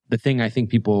the thing I think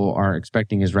people are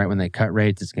expecting is right when they cut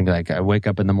rates, it's going to be like I wake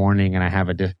up in the morning and I have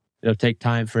it'll take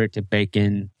time for it to bake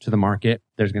in to the market.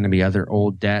 There's going to be other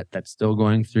old debt that's still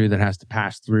going through that has to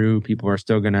pass through. People are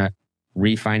still going to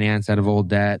refinance out of old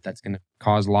debt. That's going to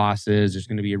cause losses. There's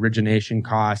going to be origination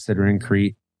costs that are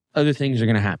increased. Other things are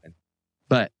going to happen.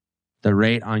 But the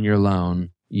rate on your loan,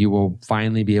 you will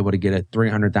finally be able to get a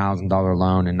 $300,000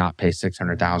 loan and not pay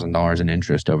 $600,000 in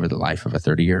interest over the life of a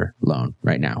 30-year loan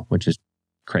right now, which is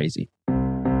crazy.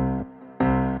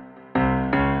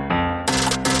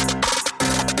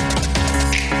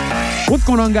 What's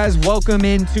going on, guys? Welcome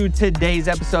into today's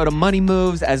episode of Money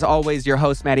Moves. As always, your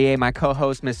host, Matty A., my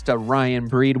co-host, Mr. Ryan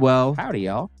Breedwell. Howdy,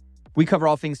 y'all. We cover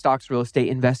all things stocks, real estate,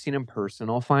 investing, and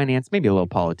personal finance, maybe a little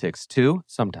politics too,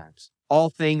 Sometimes. all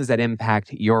things that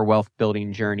impact your wealth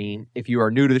building journey. If you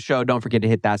are new to the show, don't forget to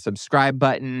hit that subscribe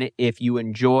button. If you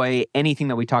enjoy anything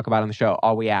that we talk about on the show,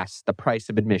 all we ask, the price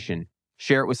of admission.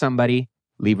 Share it with somebody,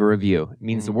 leave a review. It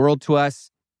means the world to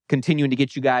us. Continuing to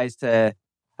get you guys to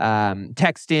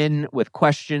text in with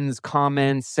questions,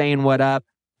 comments, saying what up,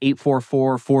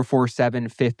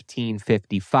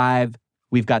 844-447-1555.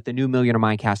 We've got the new Millionaire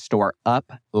Mindcast store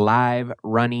up, live,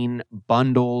 running,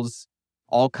 bundles,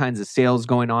 all kinds of sales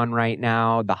going on right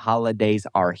now. The holidays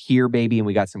are here, baby, and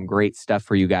we got some great stuff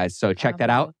for you guys. So check that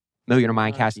out,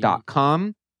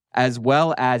 millionairemindcast.com. As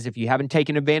well as if you haven't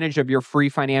taken advantage of your free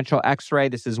financial x-ray,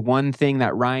 this is one thing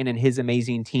that Ryan and his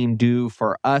amazing team do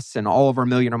for us and all of our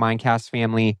Millionaire Mindcast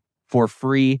family for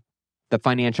free. The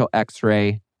financial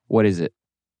x-ray, what is it?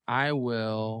 I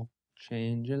will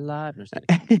change your life.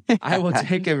 I will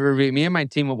take a review. Me and my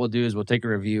team, what we'll do is we'll take a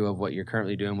review of what you're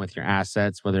currently doing with your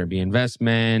assets, whether it be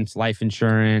investments, life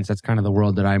insurance. That's kind of the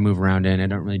world that I move around in. I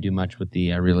don't really do much with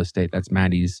the real estate. That's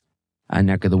Maddie's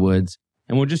neck of the woods.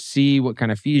 And we'll just see what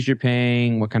kind of fees you're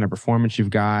paying, what kind of performance you've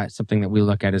got. Something that we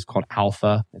look at is called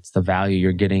alpha. It's the value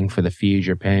you're getting for the fees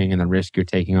you're paying and the risk you're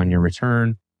taking on your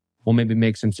return. We'll maybe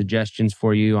make some suggestions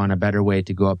for you on a better way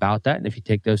to go about that. And if you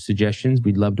take those suggestions,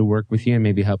 we'd love to work with you and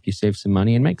maybe help you save some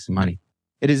money and make some money.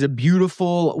 It is a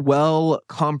beautiful,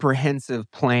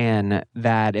 comprehensive plan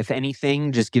that, if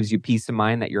anything, just gives you peace of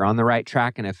mind that you're on the right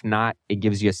track. And if not, it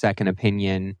gives you a second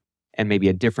opinion and maybe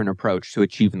a different approach to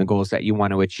achieving the goals that you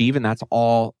want to achieve. And that's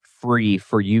all free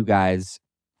for you guys.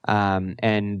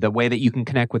 And the way that you can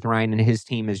connect with Ryan and his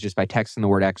team is just by texting the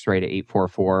word X-ray to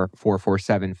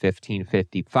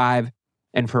 844-447-1555.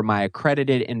 And for my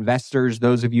accredited investors,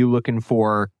 those of you looking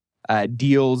for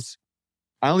deals,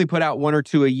 I only put out one or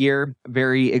two a year,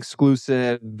 very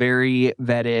exclusive, very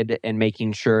vetted, and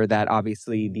making sure that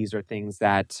obviously these are things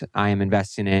that I am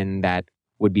investing in that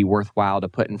would be worthwhile to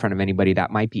put in front of anybody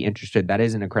that might be interested that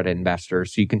is an accredited investor.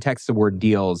 So you can text the word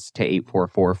deals to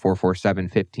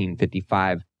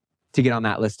 844-447-1555 to get on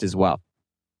that list as well.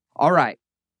 All right.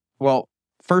 Well,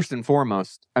 first and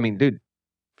foremost, I mean, dude,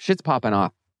 shit's popping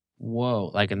off.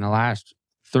 Whoa. Like in the last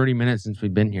 30 minutes since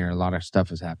we've been here, a lot of stuff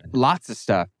has happened. Lots of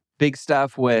stuff. Big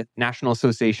stuff with National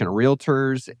Association of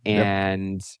Realtors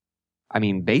and, I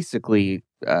mean, basically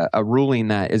a ruling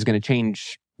that is going to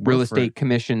change real estate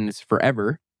commissions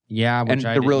forever. Yeah. And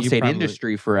the real estate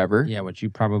industry forever. Yeah, which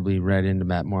you probably read into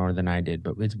that more than I did.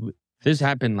 But this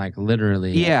happened like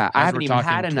literally. Yeah, I haven't even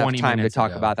had enough time to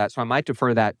talk about that. So I might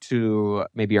defer that to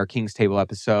maybe our King's Table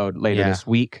episode later this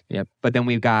week. Yep. But then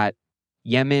we've got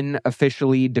Yemen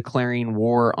officially declaring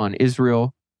war on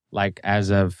Israel. Like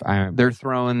as of they're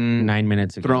throwing 9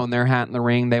 minutes ago. Throwing their hat in the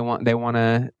ring. They want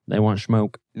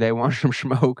smoke. They want some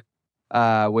smoke.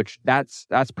 Which that's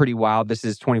pretty wild. This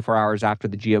is 24 hours after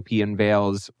the GOP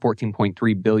unveils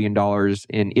 $14.3 billion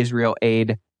in Israel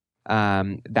aid.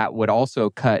 That would also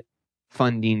cut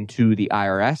funding to the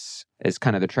IRS as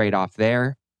kind of the trade-off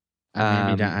there.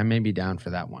 I may be down for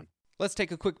that one. Let's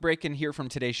take a quick break and hear from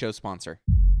today's show sponsor.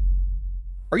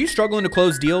 Are you struggling to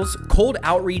close deals? Cold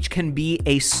outreach can be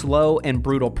a slow and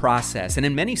brutal process, and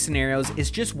in many scenarios,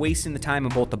 it's just wasting the time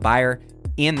of both the buyer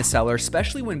and the seller,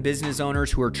 especially when business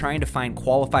owners who are trying to find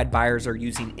qualified buyers are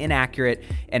using inaccurate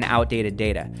and outdated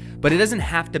data. But it doesn't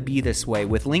have to be this way.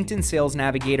 With LinkedIn Sales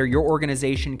Navigator, your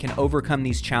organization can overcome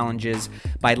these challenges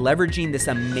by leveraging this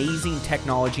amazing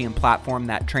technology and platform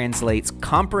that translates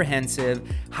comprehensive,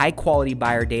 high-quality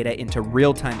buyer data into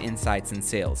real-time insights in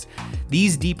sales.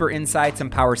 These deeper insights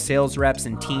empower sales reps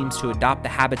and teams to adopt the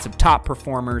habits of top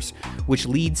performers, which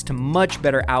leads to much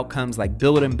better outcomes like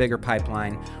building bigger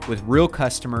pipeline with real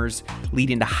customers,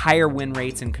 leading to higher win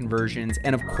rates and conversions,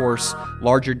 and of course,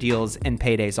 larger deals and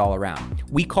paydays all around.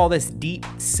 We call this deep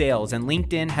sales, and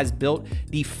LinkedIn has built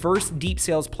the first deep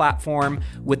sales platform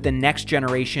with the next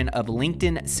generation of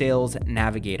LinkedIn Sales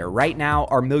Navigator. Right now,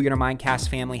 our Millionaire Mindcast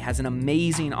family has an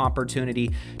amazing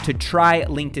opportunity to try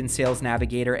LinkedIn Sales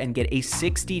Navigator and get a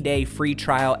 60-day free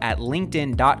trial at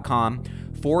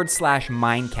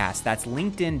linkedin.com/Mindcast. That's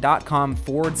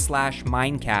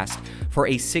linkedin.com/Mindcast for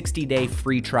a 60-day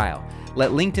free trial.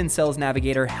 Let LinkedIn Sales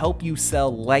Navigator help you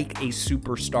sell like a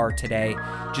superstar today.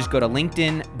 Just go to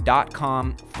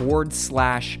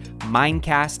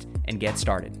linkedin.com/Mindcast and get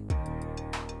started.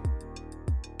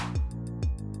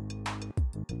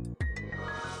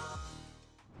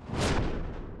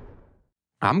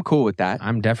 I'm cool with that.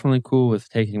 I'm definitely cool with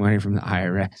taking money from the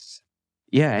IRS.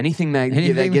 Yeah, anything that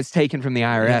gets taken from the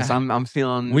IRS, yeah. I'm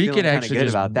feeling we could actually good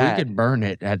about that. We could burn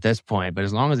it at this point, but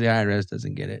as long as the IRS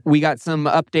doesn't get it. We got some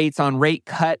updates on rate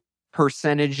cut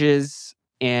percentages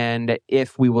and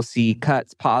if we will see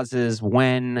cuts, pauses,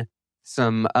 when,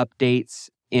 some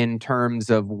updates in terms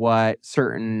of what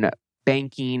certain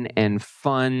banking and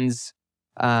funds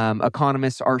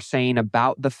economists are saying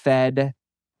about the Fed.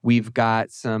 We've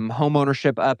got some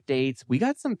homeownership updates. We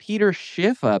got some Peter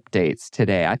Schiff updates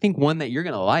today. I think one that you're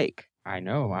gonna like. I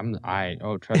know.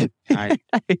 Trust me. I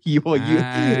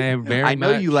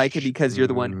know you like it because you're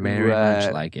the one who very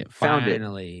much like it. Found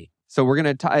Finally. It. So we're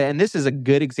gonna and this is a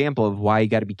good example of why you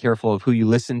got to be careful of who you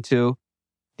listen to.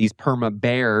 These perma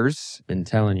bears. Been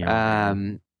telling you.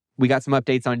 We got some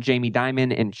updates on Jamie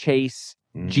Dimon and Chase,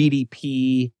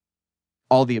 GDP,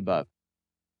 all the above,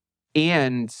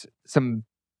 and some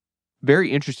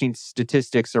very interesting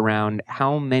statistics around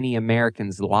how many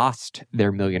Americans lost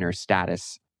their millionaire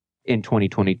status in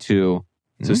 2022.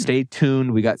 So stay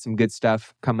tuned. We got some good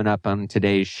stuff coming up on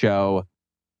today's show.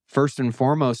 First and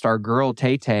foremost, our girl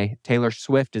Tay-Tay, Taylor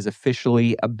Swift, is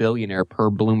officially a billionaire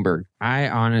per Bloomberg. I,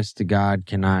 honest to God,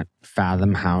 cannot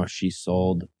fathom how she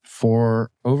sold for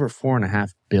over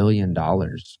 $4.5 billion.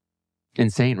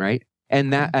 Insane, right?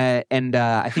 And that, I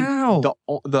think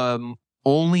the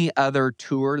only other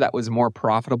tour that was more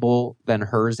profitable than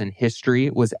hers in history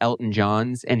was Elton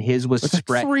John's, and his was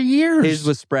spread 3 years. His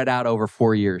was spread out over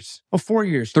 4 years. Oh, 4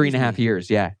 years. 3.5 years,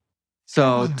 yeah.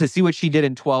 So to see what she did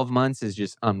in 12 months is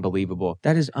just unbelievable.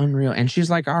 That is unreal. And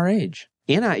she's like our age.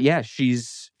 And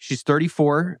she's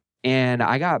 34. And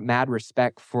I got mad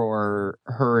respect for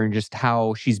her and just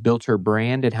how she's built her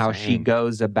brand and how she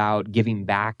goes about giving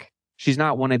back. She's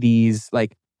not one of these,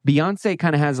 like, Beyonce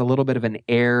kind of has a little bit of an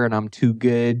air and I'm too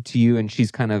good to you. And she's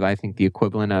kind of, I think, the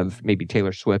equivalent of maybe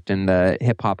Taylor Swift in the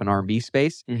hip hop and R&B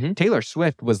space. Mm-hmm. Taylor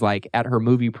Swift was like at her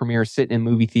movie premiere, sitting in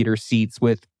movie theater seats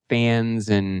with fans,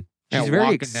 and she's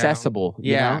very accessible.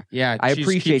 Yeah. I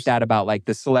appreciate that about like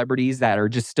the celebrities that are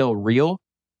just still real.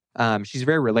 She's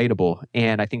very relatable.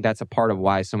 And I think that's a part of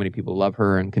why so many people love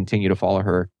her and continue to follow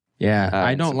her. Yeah,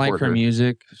 I don't like her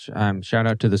music. Shout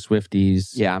out to the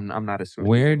Swifties. Yeah, I'm not a Swiftie.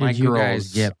 Where did you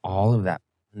guys get all of that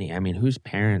money? I mean, whose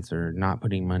parents are not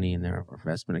putting money in their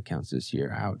investment accounts this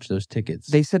year? Ouch, those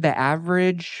tickets. They said the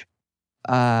average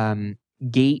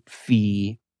gate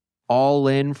fee all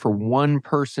in for one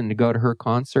person to go to her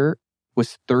concert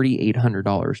was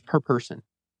 $3,800 per person.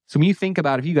 So when you think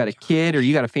about if you got a kid or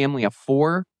you got a family of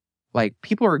 4, like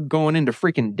people are going into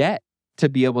freaking debt to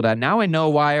be able to. Now I know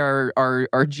why our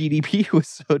GDP was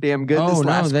so damn good this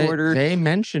last quarter. They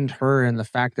mentioned her and the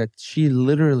fact that she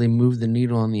literally moved the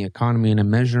needle on the economy in a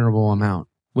measurable amount,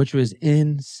 which was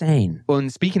insane. Well,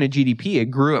 and speaking of GDP,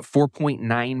 it grew at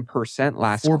 4.9%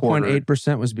 last quarter.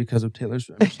 4.8% was because of Taylor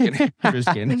Swift. I'm just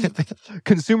kidding.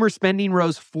 Consumer spending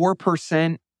rose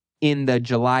 4% in the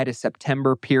July to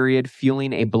September period,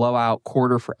 fueling a blowout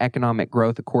quarter for economic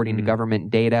growth, according to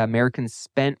government data. Americans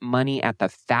spent money at the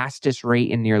fastest rate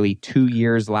in nearly 2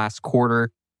 years last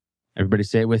quarter. Everybody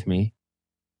say it with me.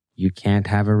 You can't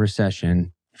have a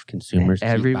recession if consumers keep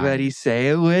Everybody buying. Say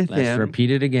it with him. Let's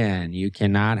repeat it again. You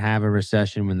cannot have a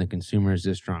recession when the consumer is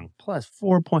this strong. Plus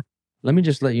 4 point. Let me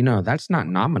just let you know, that's not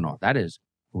nominal. That is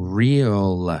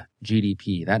real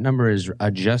GDP. That number is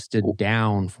adjusted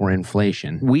down for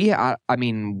inflation. I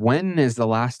mean, when is the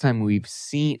last time we've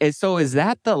seen it? So is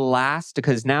that the last?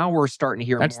 Because now we're starting to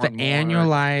hear that's the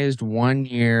annualized 1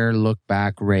 year look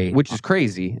back rate, which is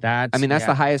crazy. That's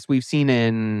the highest we've seen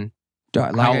in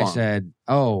like I said.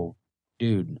 Oh,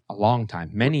 dude, a long time,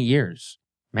 many years.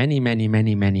 Many.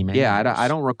 Yeah, I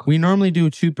don't recall. We normally do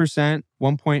 2%,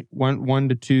 1.11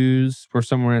 to 2s, or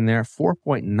somewhere in there.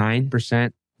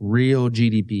 4.9% real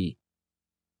GDP.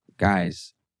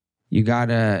 Guys, you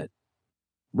gotta,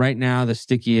 right now, the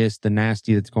stickiest, the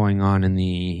nasty that's going on in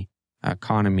the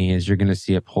economy is you're going to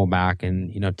see a pullback,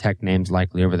 and, tech names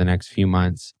likely over the next few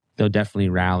months. They'll definitely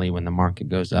rally when the market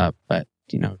goes up. But,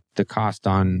 the cost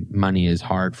on money is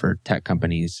hard for tech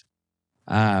companies.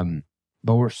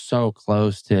 But we're so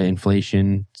close to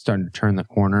inflation starting to turn the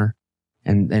corner.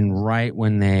 And right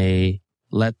when they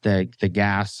let the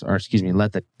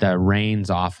reins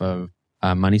off of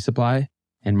money supply,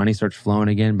 and money starts flowing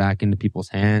again back into people's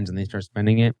hands and they start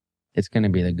spending it, it's going to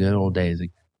be the good old days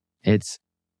again.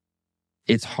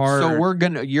 It's hard. So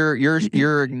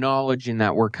you're acknowledging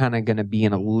that we're kind of going to be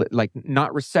in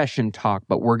not recession talk,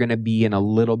 but we're going to be in a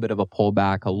little bit of a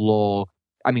pullback, a lull.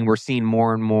 I mean, we're seeing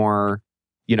more and more,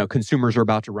 consumers are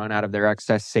about to run out of their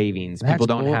excess savings. People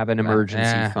don't have an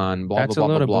emergency fund, blah, that's blah,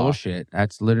 blah, a load blah, of blah. bullshit.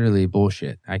 That's literally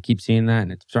bullshit. I keep seeing that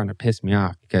and it's starting to piss me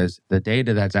off, because the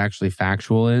data that's actually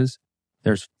factual is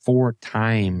there's $4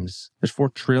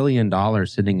 trillion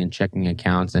sitting in checking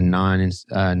accounts and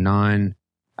non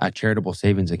charitable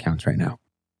savings accounts right now.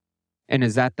 And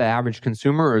is that the average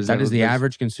consumer, or is that is the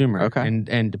average consumer? Okay.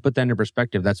 And to put that into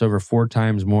perspective, that's over 4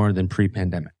 times more than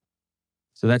pre-pandemic.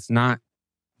 So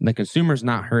the consumer's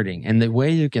not hurting. And the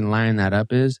way you can line that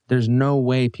up is there's no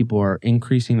way people are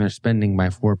increasing their spending by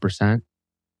 4%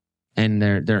 and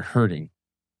they're hurting.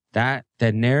 The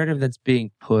narrative that's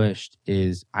being pushed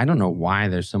is, I don't know why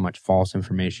there's so much false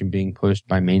information being pushed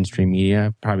by mainstream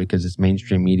media, probably because it's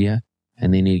mainstream media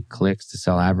and they need clicks to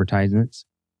sell advertisements.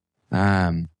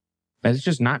 But it's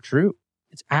just not true.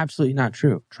 It's absolutely not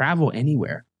true. Travel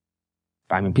anywhere.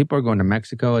 I mean, people are going to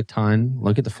Mexico a ton.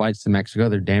 Look at the flights to Mexico.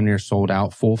 They're damn near sold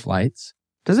out, full flights.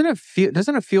 Doesn't it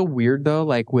feel weird though?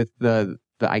 Like with the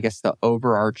I guess the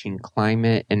overarching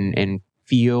climate and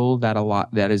feel that a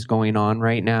lot that is going on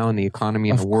right now in the economy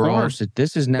of the world. Of course,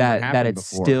 this has never happened that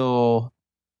it's before. Still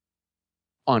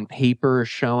on paper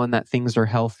showing that things are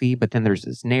healthy, but then there's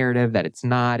this narrative that it's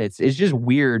not. It's just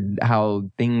weird how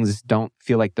things don't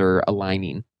feel like they're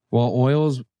aligning.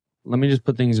 Well, let me just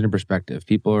put things into perspective.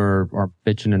 People are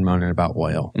bitching and moaning about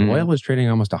oil. Mm-hmm. Oil was trading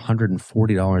almost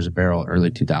 $140 a barrel early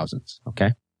 2000s.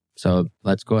 Okay. So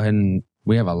let's go ahead and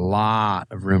we have a lot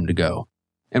of room to go.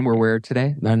 And we're where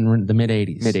today? In the mid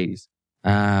 80s. Mid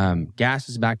 80s. Gas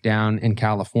is back down in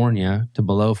California to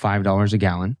below $5 a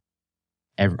gallon.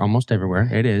 Almost everywhere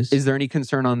it is. Is there any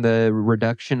concern on the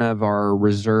reduction of our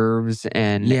reserves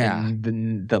and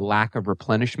the lack of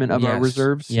replenishment of our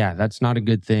reserves? Yeah, that's not a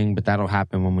good thing, but that'll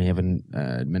happen when we have an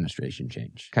administration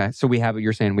change. Okay, so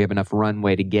you're saying we have enough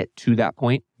runway to get to that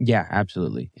point? Yeah,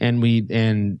 absolutely. And we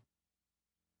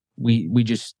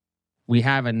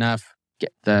have enough.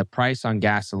 The price on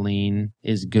gasoline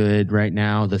is good right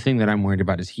now. The thing that I'm worried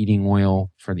about is heating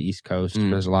oil for the East Coast.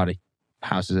 There's a lot of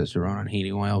houses that run on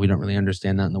heating oil. We don't really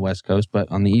understand that in the West Coast,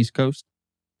 but on the East Coast,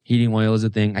 heating oil is a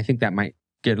thing. I think that might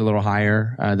get a little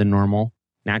higher than normal.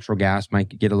 Natural gas might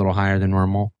get a little higher than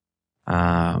normal.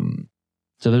 So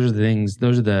those are the things.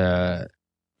 Those are the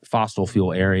fossil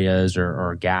fuel areas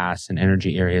or gas and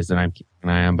energy areas that I'm keeping an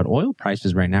eye on. But oil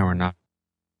prices right now are not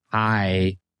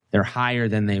high. They're higher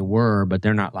than they were, but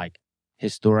they're not like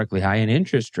historically high. And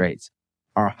interest rates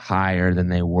are higher than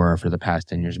they were for the past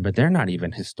 10 years, but they're not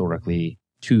even historically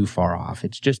too far off.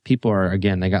 It's just people are,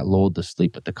 again, they got lulled to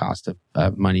sleep with the cost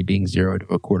of money being 0 to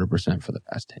 0.25% for the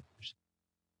past 10 years.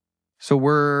 So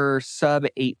we're sub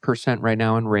 8% right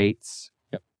now in rates.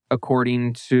 Yep.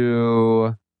 According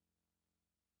to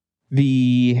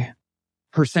the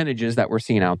percentages that we're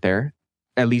seeing out there,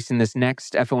 at least in this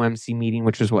next FOMC meeting,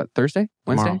 which was what, Thursday?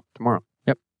 Wednesday? Tomorrow.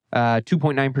 Yep.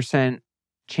 2.9%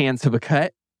 chance of a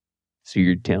cut. So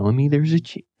you're telling me there's a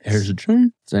chance. There's a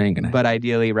chance. That ain't gonna happen. But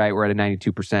ideally, right, we're at a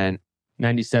 92%.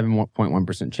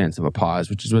 97.1% chance of a pause,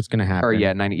 which is what's going to happen. Or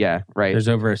yeah, 90, yeah, right. There's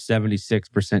over a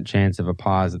 76% chance of a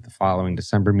pause at the following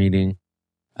December meeting.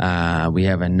 We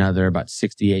have another about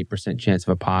 68% chance of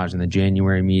a pause in the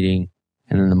January meeting.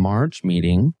 And then the March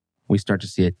meeting, we start to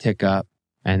see a tick up.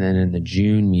 And then in the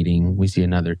June meeting, we see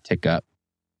another tick up.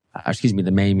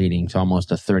 The May meeting, to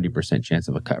almost a 30% chance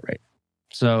of a cut rate.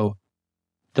 So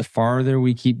the farther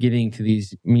we keep getting to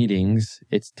these meetings,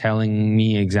 it's telling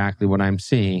me exactly what I'm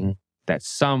seeing. At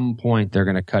some point, they're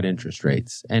going to cut interest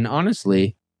rates. And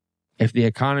honestly, if the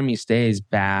economy stays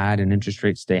bad and interest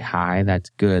rates stay high, that's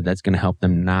good. That's going to help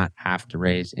them not have to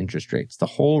raise interest rates. The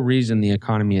whole reason the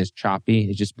economy is choppy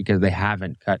is just because they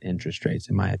haven't cut interest rates,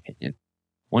 in my opinion.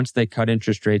 Once they cut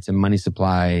interest rates and money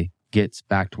supply gets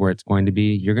back to where it's going to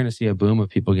be, you're going to see a boom of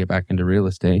people get back into real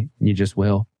estate. You just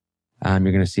will. You're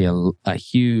going to see a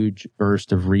huge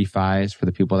burst of refis for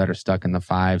the people that are stuck in the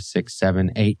 5, 6,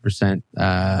 7,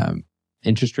 8%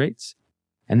 interest rates.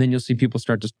 And then you'll see people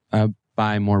start to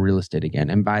buy more real estate again.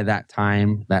 And by that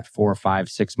time, that 4, 5,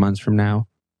 6 months from now,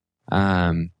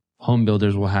 home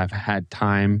builders will have had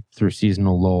time through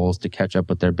seasonal lulls to catch up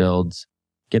with their builds,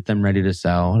 get them ready to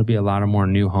sell. It'll be a lot of more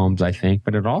new homes, I think,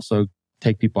 but it'll also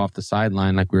take people off the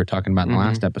sideline like we were talking about in the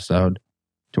last episode,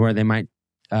 to where they might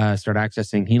start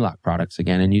accessing HELOC products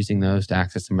again and using those to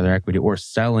access some of their equity, or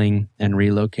selling and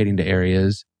relocating to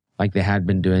areas like they had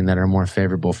been doing that are more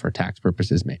favorable for tax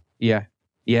purposes, maybe. Yeah.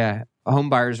 Yeah. Home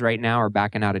buyers right now are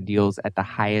backing out of deals at the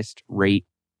highest rate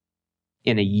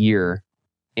in a year.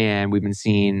 And we've been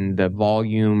seeing the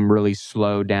volume really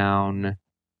slow down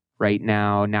right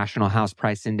now. National House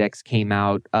Price Index came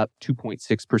out up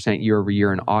 2.6% year over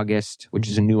year in August, which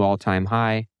is a new all-time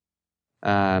high.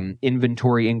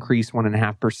 Inventory increased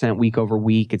 1.5% week over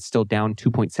week. It's still down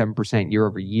 2.7% year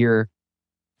over year.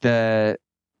 The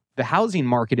housing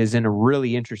market is in a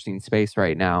really interesting space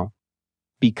right now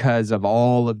because of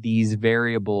all of these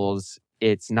variables.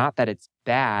 It's not that it's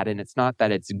bad and it's not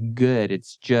that it's good.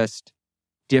 It's just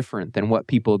different than what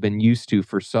people have been used to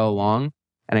for so long.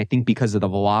 And I think because of the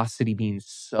velocity being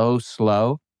so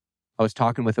slow, I was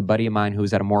talking with a buddy of mine who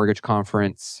was at a mortgage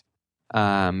conference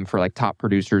for like top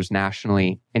producers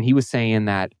nationally. And he was saying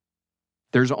that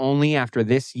there's only after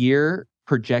this year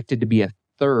projected to be a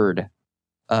third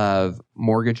of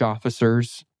mortgage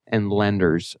officers and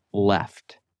lenders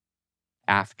left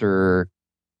after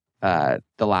the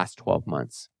last 12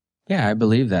 months. Yeah, I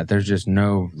believe that. There's just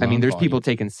no... I mean, there's people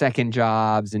taking second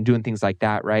jobs and doing things like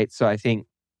that, right? So I think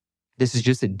this is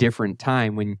just a different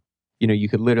time when, you know, you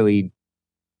could literally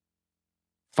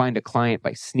find a client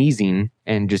by sneezing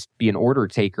and just be an order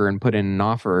taker and put in an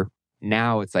offer.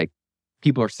 Now it's like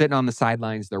people are sitting on the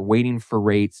sidelines. They're waiting for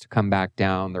rates to come back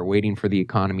down. They're waiting for the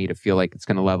economy to feel like it's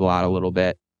going to level out a little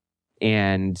bit.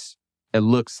 And it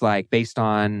looks like, based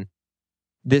on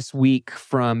this week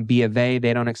from B of A,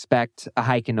 they don't expect a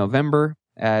hike in November,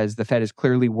 as the Fed is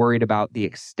clearly worried about the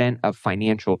extent of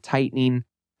financial tightening.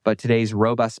 But today's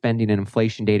robust spending and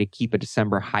inflation data keep a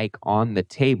December hike on the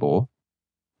table,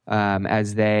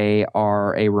 as they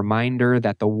are a reminder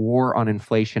that the war on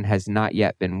inflation has not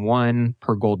yet been won.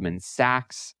 Per Goldman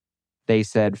Sachs, they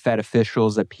said Fed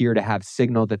officials appear to have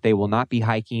signaled that they will not be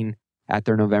hiking at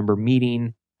their November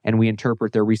meeting, and we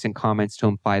interpret their recent comments to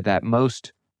imply that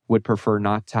most would prefer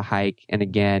not to hike. And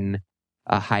again,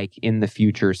 a hike in the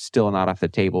future, still not off the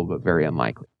table, but very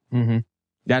unlikely. Mm-hmm.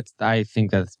 I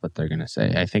think that's what they're going to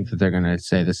say. I think that they're going to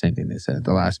say the same thing they said at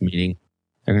the last meeting.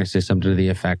 They're going to say something to the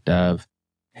effect of,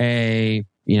 hey,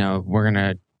 you know, we're going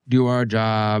to do our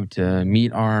job to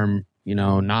meet our, you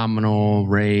know, nominal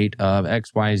rate of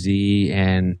XYZ,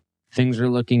 and things are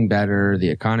looking better. The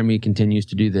economy continues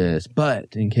to do this.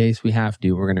 But in case we have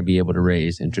to, we're going to be able to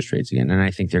raise interest rates again. And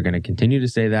I think they're going to continue to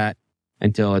say that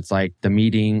until it's like the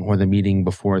meeting or the meeting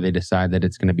before they decide that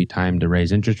it's going to be time to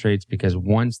raise interest rates. Because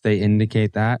once they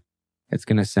indicate that, it's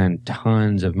going to send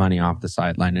tons of money off the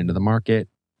sideline into the market.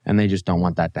 And they just don't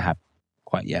want that to happen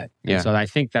quite yet. Yeah. And so I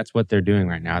think that's what they're doing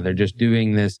right now. They're just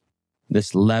doing this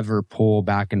lever pull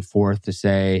back and forth to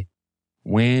say,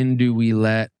 when do we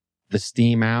let the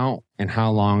steam out and how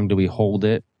long do we hold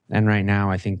it? And right now,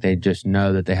 I think they just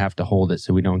know that they have to hold it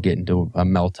so we don't get into a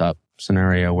melt up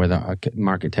scenario where the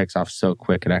market takes off so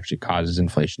quick it actually causes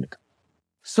inflation to come.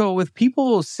 So with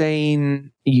people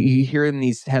saying, you hear in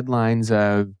these headlines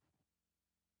of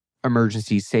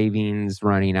emergency savings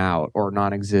running out or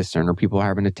non-existent, or people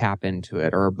having to tap into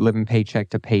it, or living paycheck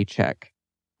to paycheck,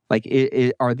 like,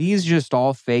 are these just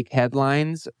all fake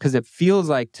headlines? Because it feels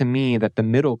like to me that the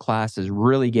middle class is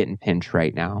really getting pinched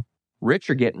right now. Rich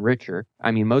are getting richer.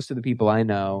 I mean, most of the people I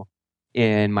know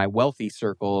in my wealthy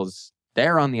circles,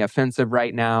 they're on the offensive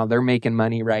right now. They're making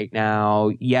money right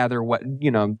now. Yeah, they're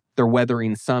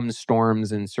weathering some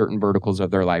storms in certain verticals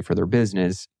of their life or their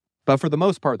business, but for the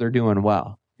most part, they're doing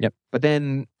well. Yep. But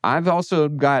then I've also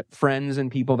got friends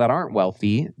and people that aren't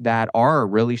wealthy that are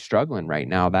really struggling right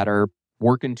now, that are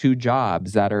working 2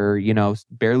 jobs, that are, you know,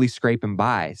 barely scraping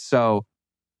by. So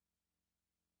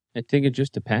I think it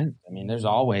just depends. I mean, there's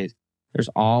always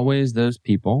those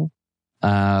people.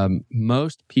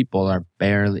 Most people are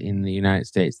barely in the United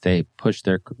States. They push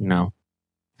their, you know,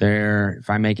 if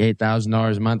I make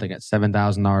 $8,000 a month, I got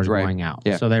 $7,000 going out.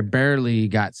 Yeah. So they're barely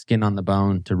got skin on the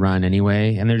bone to run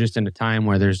anyway. And they're just in a time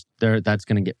where that's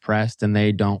going to get pressed, and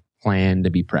they don't plan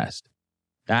to be pressed.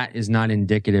 That is not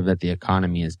indicative that the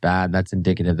economy is bad. That's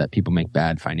indicative that people make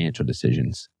bad financial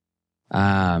decisions.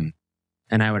 And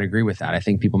And I would agree with that. I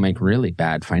think people make really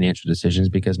bad financial decisions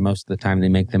because most of the time they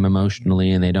make them emotionally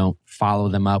and they don't follow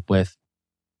them up with,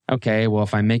 okay, well,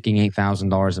 if I'm making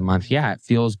 $8,000 a month, yeah, it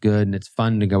feels good and it's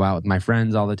fun to go out with my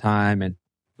friends all the time.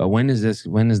 But when is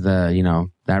the,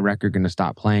 that record going to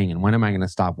stop playing? And when am I going to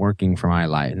stop working for my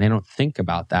life? And they don't think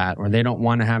about that, or they don't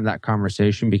want to have that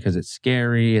conversation because it's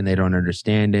scary and they don't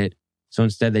understand it. So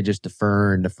instead they just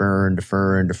defer and defer and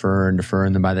defer and defer and defer.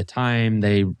 And then by the time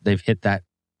they've hit that,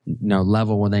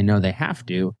 level where they know they have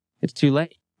to, it's too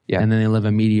late. Yeah. And then they live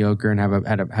a mediocre and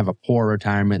have a poor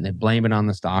retirement. And they blame it on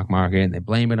the stock market and they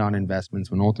blame it on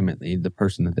investments when ultimately the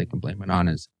person that they can blame it on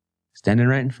is standing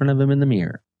right in front of them in the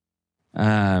mirror.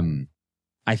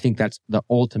 I think that's the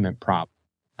ultimate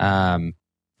problem.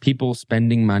 People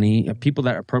spending money, people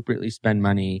that appropriately spend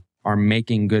money are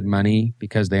making good money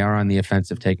because they are on the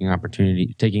offensive, taking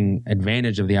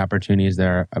advantage of the opportunities that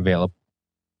are available.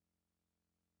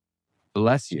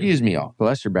 Bless you. Excuse me all.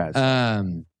 Bless your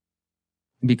bad.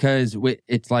 Because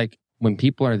it's like when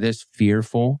people are this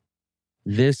fearful,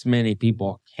 this many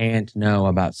people can't know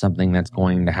about something that's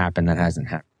going to happen that hasn't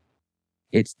happened.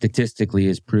 It statistically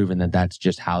is proven that that's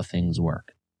just how things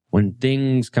work. When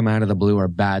things come out of the blue or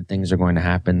bad things are going to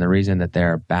happen, the reason that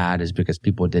they're bad is because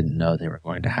people didn't know they were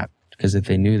going to happen. Because if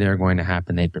they knew they were going to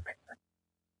happen, they'd prepare.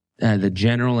 The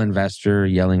general investor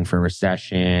yelling for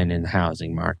recession in the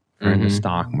housing market or in the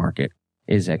stock market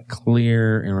is a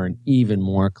clear or an even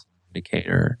more clear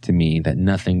indicator to me that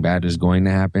nothing bad is going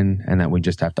to happen and that we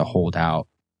just have to hold out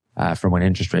for when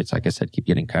interest rates, like I said, keep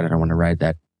getting cut. I don't want to ride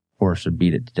that horse or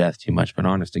beat it to death too much, but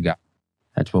honest to God,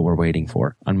 that's what we're waiting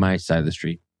for on my side of the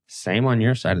street. Same on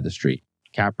your side of the street.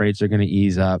 Cap rates are going to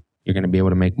ease up. You're going to be able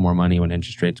to make more money when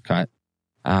interest rates cut.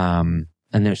 And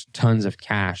there's tons of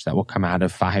cash that will come out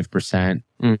of 5%,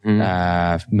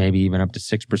 maybe even up to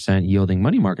 6% yielding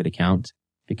money market accounts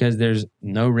because there's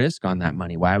no risk on that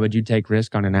money. Why would you take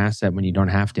risk on an asset when you don't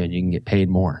have to and you can get paid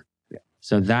more? Yeah.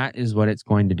 So that is what it's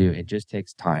going to do. It just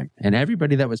takes time. And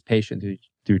everybody that was patient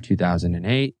through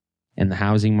 2008 in the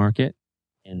housing market,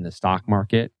 in the stock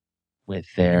market, with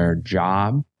their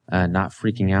job, not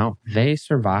freaking out, they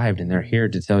survived and they're here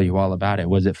to tell you all about it.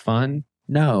 Was it fun?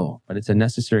 No, but it's a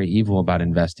necessary evil about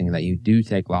investing that you do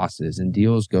take losses and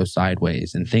deals go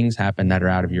sideways and things happen that are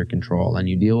out of your control and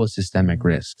you deal with systemic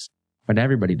risks. But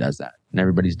everybody does that and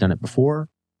everybody's done it before.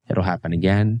 It'll happen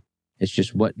again. It's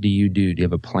just, what do you do? Do you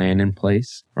have a plan in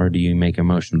place or do you make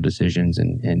emotional decisions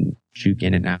and juke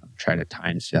in and out and try to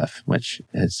time stuff, which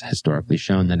has historically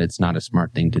shown that it's not a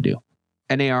smart thing to do.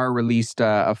 NAR released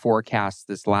a forecast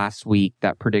this last week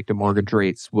that predicted mortgage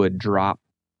rates would drop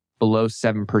below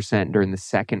 7% during the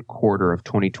second quarter of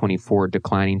 2024,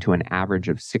 declining to an average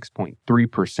of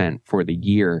 6.3% for the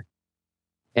year.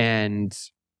 And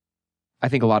I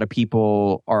think a lot of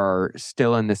people are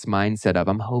still in this mindset of,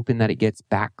 I'm hoping that it gets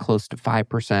back close to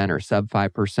 5% or sub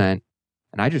 5%. And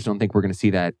I just don't think we're going to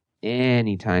see that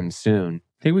anytime soon.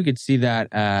 I think we could see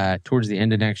that towards the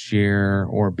end of next year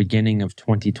or beginning of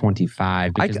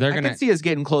 2025. Because I could see us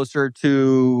getting closer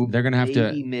to they're going to have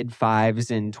to mid fives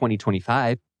in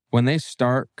 2025. When they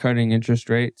start cutting interest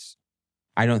rates,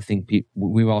 I don't think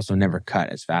we've also never cut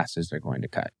as fast as they're going to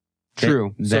cut.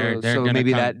 True. They're so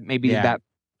maybe that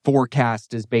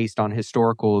forecast is based on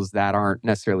historicals that aren't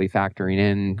necessarily factoring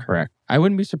in. Correct. I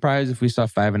wouldn't be surprised if we saw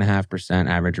 5.5%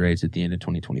 average rates at the end of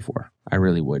 2024. I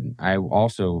really wouldn't. I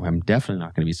also am definitely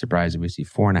not going to be surprised if we see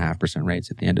 4.5%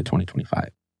 rates at the end of 2025.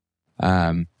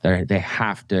 They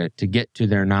have to get to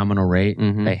their nominal rate.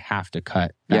 They have to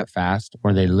cut that fast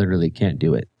or they literally can't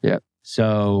do it. Yep.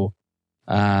 So,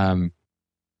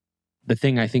 the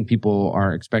thing I think people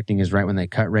are expecting is right when they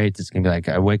cut rates, it's going to be like,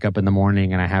 I wake up in the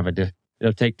morning and I have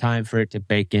it'll take time for it to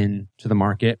bake in to the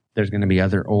market. There's going to be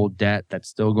other old debt that's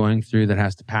still going through that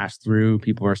has to pass through.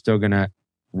 People are still going to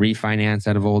refinance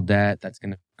out of old debt. That's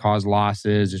going to cause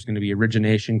losses. There's going to be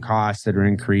origination costs that are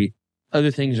increased.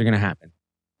 Other things are going to happen.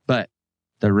 But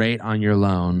the rate on your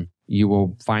loan, you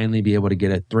will finally be able to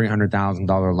get a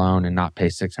 $300,000 loan and not pay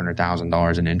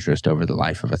 $600,000 in interest over the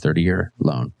life of a 30-year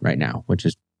loan right now, which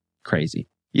is crazy.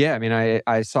 Yeah, I mean,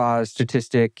 I saw a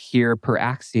statistic here per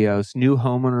Axios. New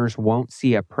homeowners won't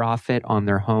see a profit on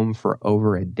their home for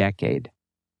over a decade.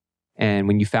 And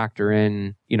when you factor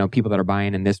in, people that are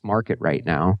buying in this market right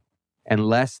now,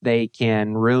 unless they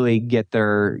can really get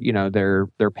their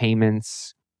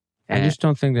payments. I just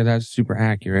don't think that that's super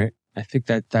accurate. I think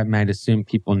that might assume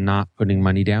people not putting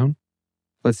money down.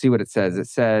 Let's see what it says. It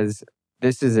says,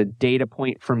 this is a data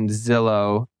point from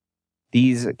Zillow.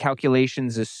 These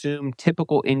calculations assume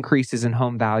typical increases in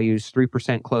home values,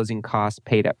 3% closing costs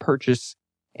paid at purchase,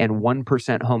 and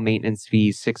 1% home maintenance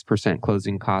fees, 6%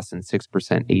 closing costs, and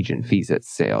 6% agent fees at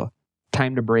sale.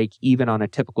 Time to break even on a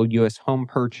typical U.S. home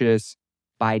purchase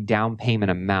by down payment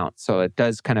amount. So it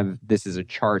does this is a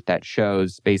chart that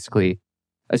shows basically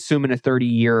assuming a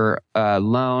 30-year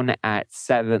loan at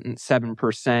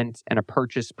 7% and a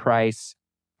purchase price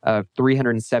of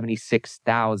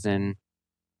 $376,000,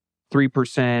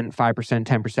 3%, 5%,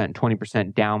 10%, and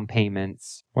 20% down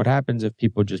payments. What happens if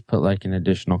people just put like an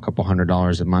additional couple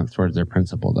 $100 a month towards their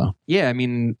principal, though? Yeah, I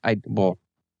mean, how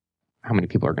many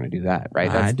people are going to do that,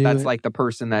 right? That's like the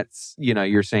person that's,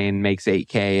 you're saying makes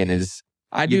 $8K and is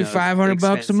I do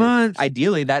 $500 a month.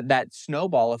 Ideally, that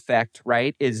snowball effect,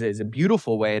 right, is a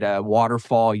beautiful way to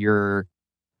waterfall your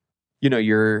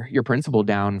principal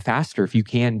down faster if you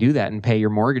can do that and pay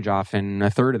your mortgage off in a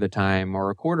third of the time or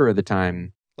a quarter of the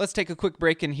time. Let's take a quick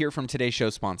break and hear from today's show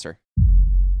sponsor.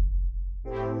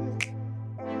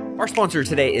 Our sponsor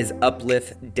today is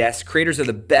Uplift Desk, creators of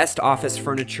the best office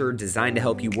furniture designed to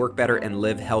help you work better and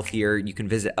live healthier. You can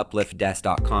visit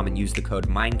upliftdesk.com and use the code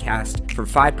MINDCAST for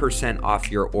 5% off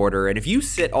your order. And if you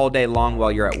sit all day long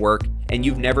while you're at work and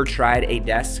you've never tried a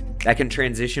desk that can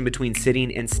transition between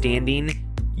sitting and standing,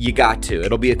 you got to.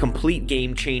 It'll be a complete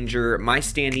game changer. My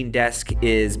standing desk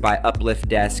is by Uplift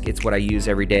Desk. It's what I use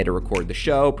every day to record the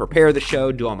show, prepare the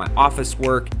show, do all my office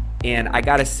work. And I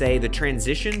gotta say, the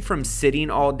transition from sitting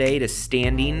all day to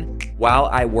standing while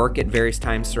I work at various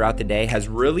times throughout the day has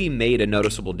really made a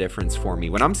noticeable difference for me.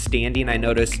 When I'm standing, I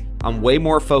notice I'm way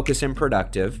more focused and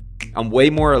productive. I'm way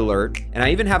more alert. And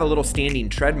I even have a little standing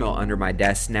treadmill under my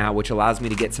desk now, which allows me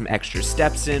to get some extra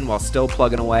steps in while still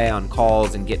plugging away on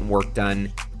calls and getting work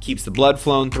done. Keeps the blood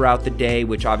flowing throughout the day,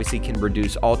 which obviously can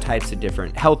reduce all types of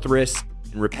different health risks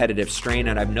and repetitive strain.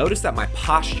 And I've noticed that my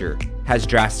posture has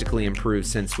drastically improved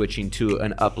since switching to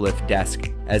an Uplift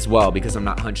desk as well, because I'm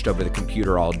not hunched over the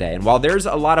computer all day. And while there's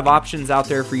a lot of options out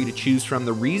there for you to choose from,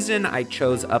 the reason I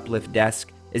chose Uplift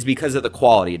Desk is because of the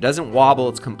quality. It doesn't wobble.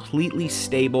 It's completely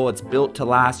stable. It's built to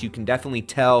last. You can definitely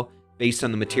tell based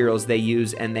on the materials they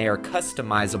use, and they are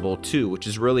customizable too, which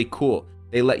is really cool.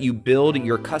 They let you build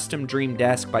your custom dream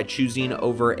desk by choosing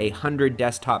over 100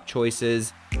 desktop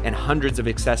choices and hundreds of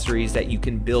accessories that you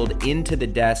can build into the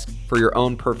desk for your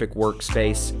own perfect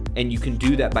workspace. And you can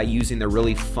do that by using the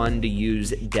really fun to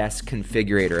use desk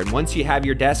configurator. And once you have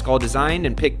your desk all designed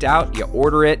and picked out, you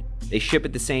order it. They ship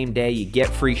it the same day. You get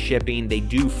free shipping. They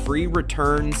do free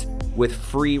returns with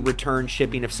free return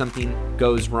shipping if something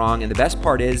goes wrong. And the best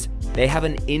part is they have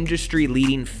an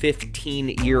industry-leading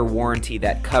 15-year warranty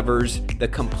that covers the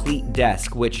complete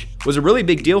desk, which was a really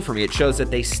big deal for me. It shows that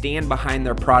they stand behind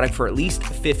their product for at least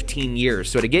 15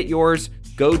 years. So to get yours,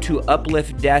 go to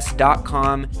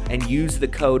upliftdesk.com and use the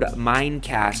code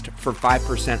MINDCAST for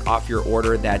 5% off your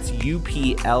order. That's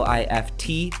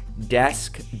UPLIFT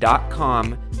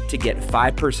desk.com to get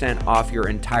 5% off your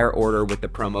entire order with the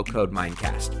promo code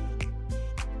MINDCAST.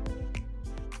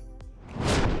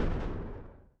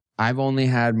 I've only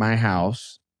had my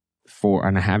house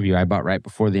I bought right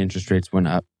before the interest rates went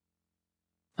up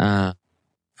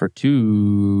for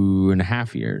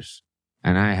 2.5 years.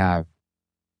 And I have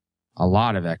a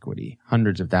lot of equity,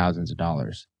 hundreds of thousands of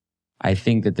dollars. I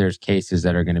think that there's cases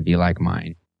that are going to be like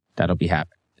mine that'll be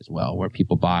happening as well, where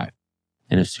people bought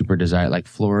in a super desire, like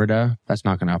Florida. That's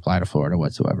not going to apply to Florida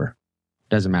whatsoever.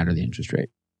 Doesn't matter the interest rate.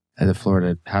 The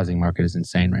Florida housing market is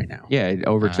insane right now. Yeah, it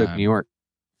overtook New York.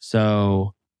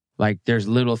 So like there's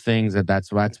little things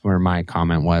that's where my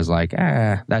comment was like,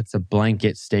 that's a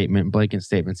blanket statement. Blanket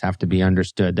statements have to be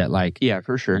understood that like, yeah,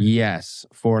 for sure. Yes,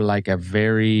 for like a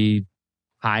very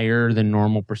higher than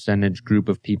normal percentage group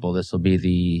of people, this will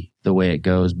be the way it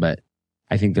goes. But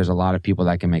I think there's a lot of people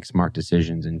that can make smart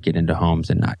decisions and get into homes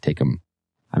and not take them.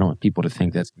 I don't want people to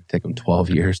think that's going to take them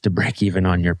 12 years to break even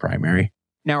on your primary.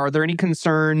 Now, are there any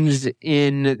concerns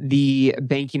in the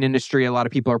banking industry? A lot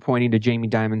of people are pointing to Jamie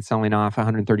Dimon selling off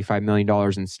 $135 million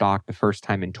in stock, the first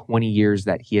time in 20 years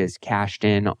that he has cashed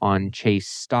in on Chase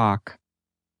stock,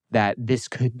 that this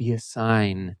could be a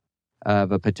sign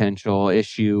of a potential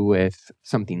issue with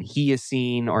something he has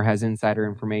seen or has insider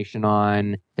information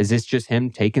on. Is this just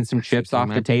him taking some chips off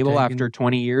the table after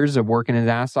 20 years of working his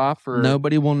ass off? Or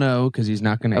nobody will know because he's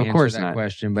not going to answer that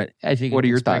question. But I think what are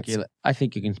your thoughts? I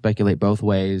think you can speculate both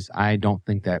ways. I don't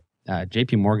think that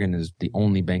JP Morgan is the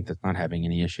only bank that's not having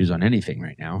any issues on anything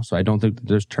right now. So I don't think that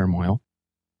there's turmoil.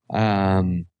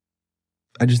 I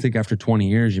just think after 20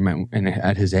 years, and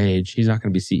at his age, he's not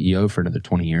going to be CEO for another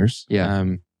 20 years. Yeah.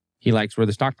 He likes where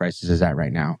the stock prices is at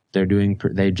right now.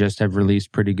 They just have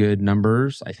released pretty good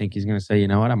numbers. I think he's going to say, you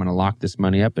know what, I'm going to lock this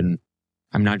money up and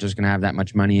I'm not just going to have that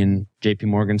much money in JP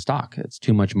Morgan stock. It's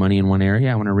too much money in one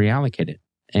area. I want to reallocate it.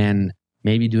 and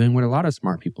maybe doing what a lot of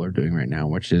smart people are doing right now,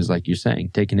 which is, like you're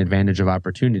saying, taking advantage of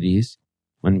opportunities.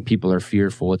 When people are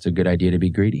fearful, it's a good idea to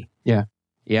be greedy.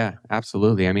 Yeah,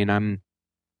 absolutely. I mean,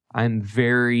 I'm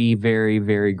very, very,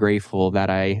 very grateful that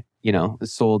I,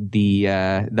 sold the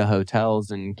hotels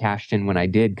and cashed in when I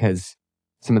did, because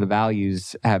some of the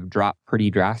values have dropped pretty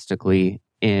drastically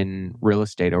in real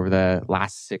estate over the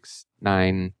last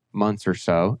 6-9 months or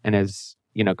so. And as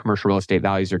commercial real estate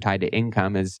values are tied to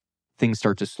income, as things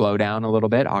start to slow down a little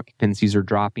bit, occupancies are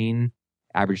dropping,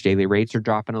 average daily rates are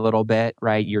dropping a little bit,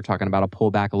 right? You're talking about a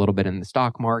pullback a little bit in the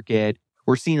stock market.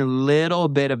 We're seeing a little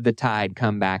bit of the tide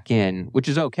come back in, which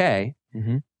is okay.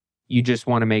 Mm-hmm. You just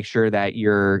want to make sure that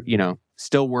you're,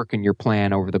 still working your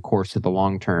plan over the course of the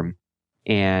long term.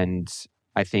 And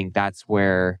I think that's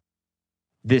where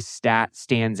this stat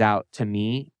stands out to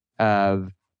me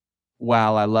of,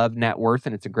 while I love net worth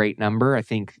and it's a great number, I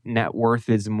think net worth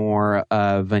is more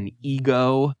of an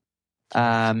ego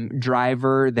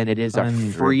driver than it is a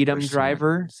freedom 100%.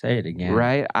 driver. Say it again.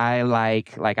 Right? I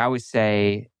like I always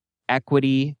say,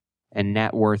 equity and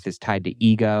net worth is tied to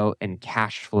ego, and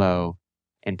cash flow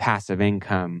and passive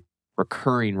income,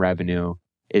 recurring revenue,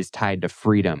 is tied to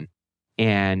freedom.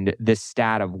 And this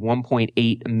stat of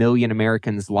 1.8 million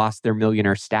Americans lost their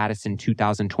millionaire status in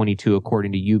 2022,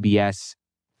 according to UBS.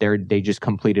 They just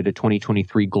completed a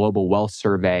 2023 global wealth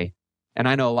survey. And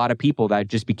I know a lot of people that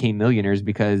just became millionaires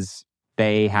because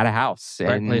they had a house.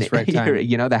 Right and place, right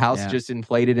time. the house just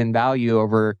inflated in value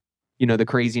over the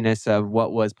craziness of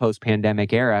what was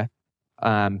post-pandemic era.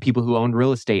 People who owned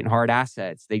real estate and hard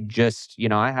assets, they just,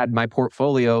 I had my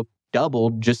portfolio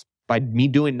doubled just by me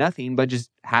doing nothing, but just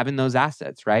having those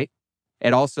assets, right?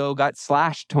 It also got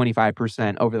slashed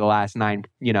 25% over the last 9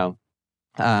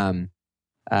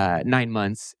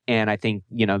 months. And I think,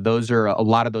 those are a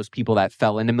lot of those people that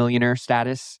fell into millionaire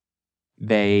status.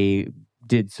 They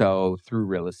did so through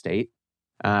real estate.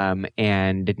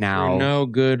 And now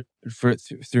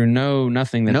through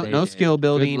nothing that no skill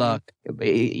building, good luck.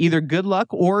 Either good luck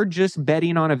or just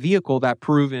betting on a vehicle that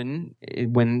proven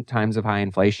when times of high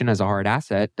inflation as a hard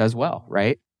asset does well,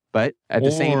 right? But at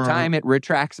the same time, it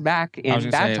retracts back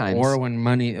in bad times. Or when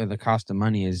the cost of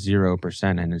money is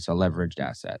 0% and it's a leveraged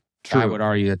asset. True. I would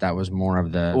argue that was more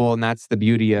of the... Well, and that's the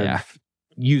beauty of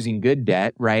using good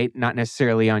debt, right? Not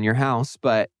necessarily on your house,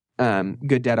 but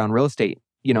good debt on real estate.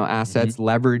 Assets,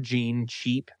 leveraging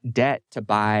cheap debt to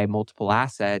buy multiple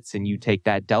assets, and you take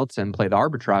that delta and play the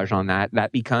arbitrage on that.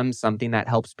 That becomes something that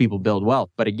helps people build wealth.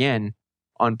 But again,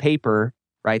 on paper,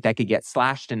 right, that could get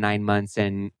slashed in 9 months,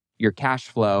 and your cash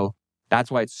flow. That's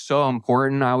why it's so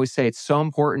important. I always say it's so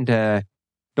important to,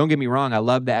 don't get me wrong, I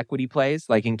love the equity plays.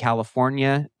 Like in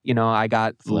California, I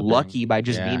got lucky by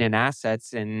just being in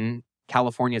assets, and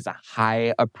California is a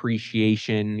high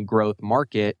appreciation growth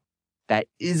market that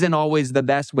isn't always the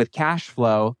best with cash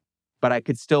flow, but I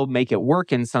could still make it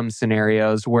work in some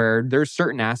scenarios where there's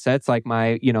certain assets like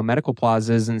my, medical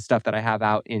plazas and stuff that I have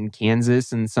out in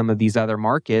Kansas and some of these other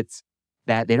markets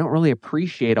that they don't really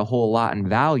appreciate a whole lot in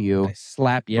value. They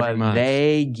slap you every month.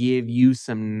 They give you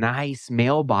some nice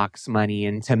mailbox money.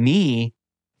 And to me,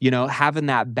 having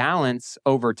that balance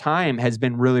over time has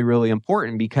been really, really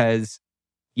important because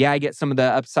I get some of the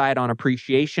upside on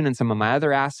appreciation and some of my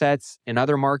other assets in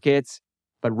other markets,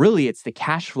 but really it's the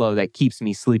cash flow that keeps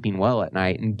me sleeping well at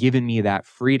night and giving me that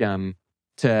freedom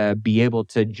to be able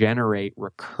to generate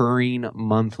recurring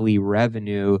monthly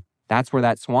revenue. That's where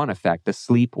that swan effect, the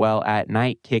sleep well at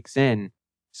night, kicks in.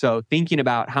 So thinking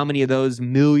about how many of those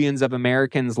millions of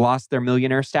Americans lost their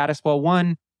millionaire status, well,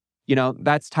 one,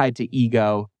 that's tied to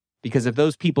ego, because if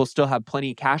those people still have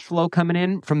plenty of cash flow coming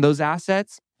in from those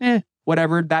assets,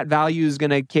 whatever, that value is going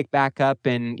to kick back up,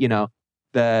 and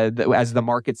as the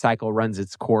market cycle runs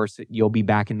its course, you'll be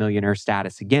back in millionaire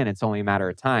status again. It's only a matter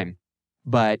of time.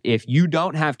 But if you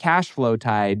don't have cash flow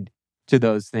tied to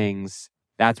those things,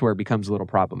 that's where it becomes a little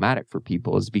problematic for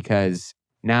people, is because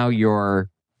now you're,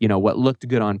 what looked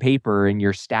good on paper and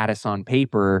your status on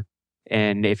paper,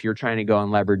 and if you're trying to go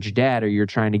on leverage debt, or you're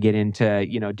trying to get into,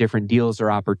 different deals or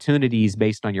opportunities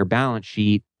based on your balance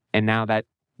sheet, and now that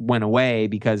went away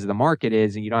because the market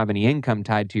is, and you don't have any income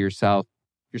tied to yourself,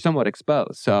 you're somewhat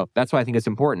exposed. So that's why I think it's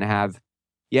important to have,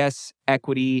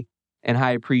 equity and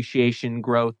high appreciation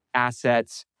growth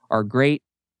assets are great,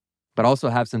 but also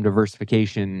have some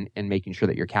diversification and making sure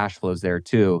that your cash flow is there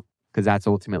too, because that's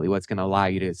ultimately what's going to allow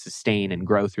you to sustain and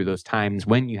grow through those times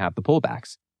when you have the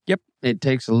pullbacks. Yep. It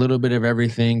takes a little bit of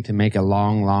everything to make a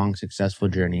long, long, successful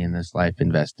journey in this life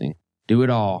investing. Do it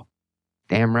all.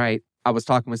 Damn right. I was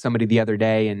talking with somebody the other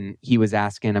day, and he was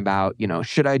asking about,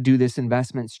 should I do this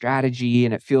investment strategy,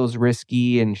 and it feels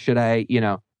risky, and should I,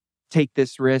 take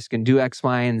this risk and do X,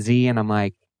 Y, and Z. And I'm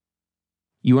like,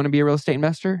 you want to be a real estate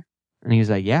investor? And he's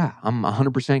like, yeah, I'm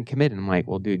 100% committed. I'm like,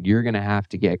 well, dude, you're going to have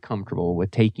to get comfortable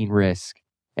with taking risk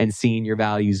and seeing your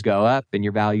values go up and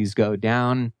your values go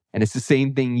down. And it's the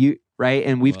same thing right?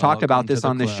 And we've talked about this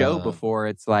on the show before.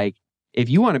 It's like, if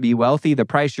you want to be wealthy, the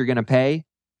price you're going to pay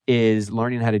is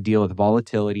learning how to deal with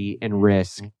volatility and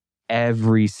risk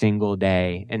every single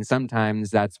day. And sometimes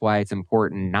that's why it's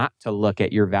important not to look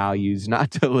at your values,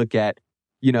 not to look at,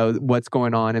 what's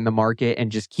going on in the market,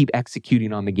 and just keep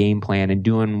executing on the game plan and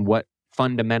doing what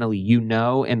fundamentally in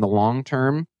the long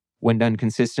term, when done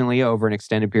consistently over an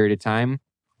extended period of time,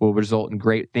 will result in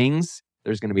great things.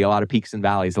 There's going to be a lot of peaks and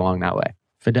valleys along that way.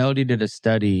 Fidelity did a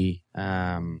study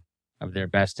of their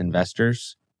best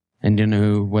investors. And do you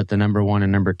know what the number 1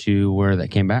 and number 2 were that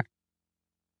came back?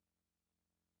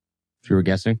 If you were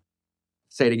guessing.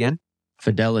 Say it again.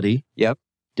 Fidelity. Yep.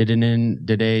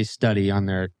 Did a study on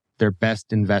their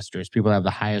best investors, people that have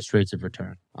the highest rates of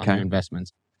return on their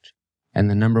investments. And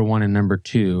the number 1 and number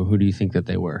 2, who do you think that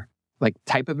they were? Like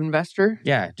type of investor?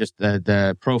 Yeah, just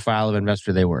the profile of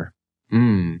investor they were.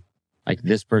 Like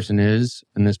this person is,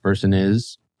 and this person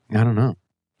is. I don't know.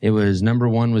 It was number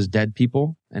 1 was dead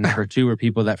people, and number 2 were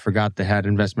people that forgot they had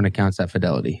investment accounts at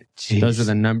Fidelity. Jeez.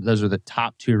 Those are the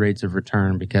top 2 rates of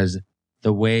return, because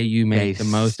the way you make the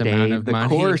most amount of money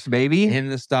course, baby. in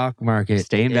the stock market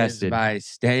Stay invested. is by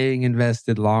staying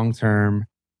invested long term.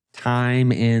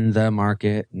 Time in the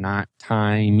market, not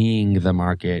timing the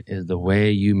market, is the way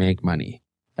you make money.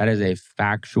 That is a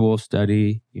factual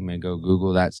study. You may go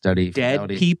Google that study. Dead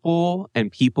Fidelity. people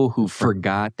and people who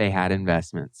forgot they had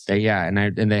investments. And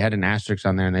they had an asterisk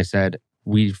on there, and they said,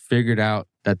 we figured out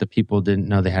that the people didn't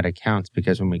know they had accounts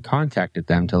because when we contacted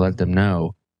them to let them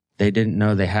know, they didn't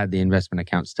know they had the investment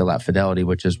account still at Fidelity,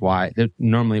 which is why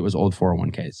normally it was old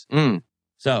 401ks.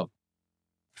 So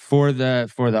for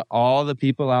all the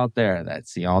people out there that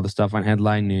see all the stuff on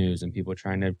headline news and people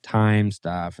trying to time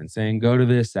stuff and saying, go to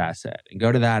this asset and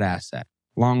go to that asset,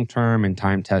 long-term and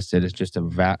time-tested is just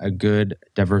a good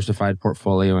diversified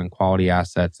portfolio and quality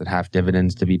assets that have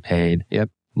dividends to be paid. Yep.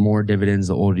 More dividends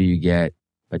the older you get,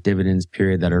 but dividends,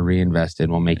 period, that are reinvested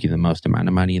will make you the most amount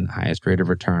of money and the highest rate of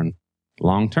return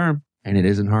long-term. And it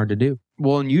isn't hard to do.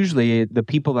 Well, and usually the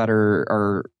people that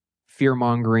are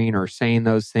fear-mongering or saying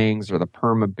those things are the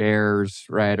perma bears,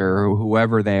 right? Or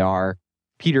whoever they are.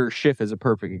 Peter Schiff is a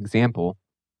perfect example.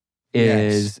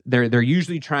 They're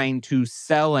usually trying to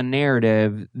sell a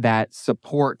narrative that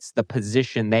supports the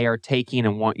position they are taking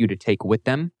and want you to take with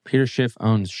them. Peter Schiff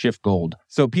owns Schiff Gold.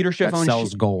 So Peter Schiff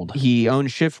sells gold. He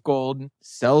owns Schiff Gold,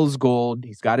 sells gold.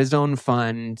 He's got his own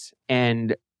fund.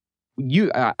 And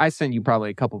I send you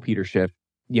probably a couple Peter Schiff,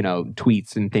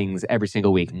 tweets and things every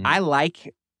single week. I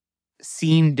like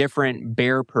seeing different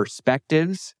bear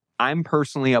perspectives. I'm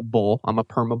personally a bull. I'm a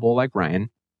perma bull like Ryan,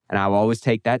 and I will always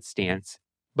take that stance.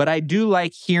 But I do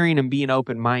like hearing and being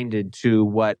open-minded to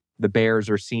what the bears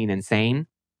are seeing and saying.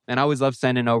 And I always love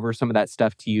sending over some of that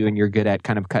stuff to you, and you're good at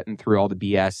kind of cutting through all the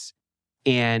BS.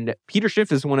 And Peter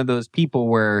Schiff is one of those people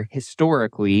where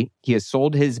historically he has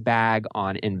sold his bag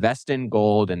on invest in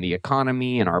gold and the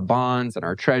economy and our bonds and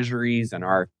our treasuries and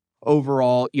our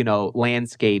overall,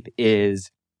 landscape is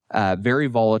very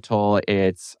volatile.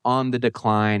 It's on the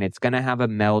decline. It's going to have a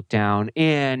meltdown,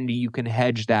 and you can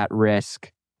hedge that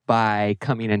risk by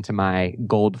coming into my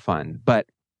gold fund. But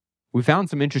we found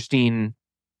some interesting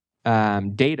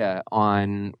data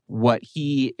on what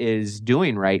he is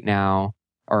doing right now,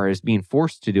 or is being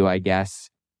forced to do, I guess,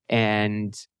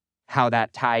 and how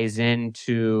that ties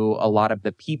into a lot of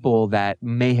the people that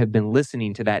may have been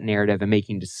listening to that narrative and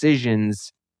making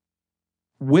decisions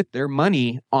with their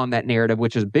money on that narrative,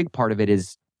 which is a big part of it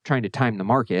is trying to time the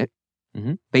market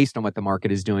based on what the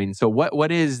market is doing. So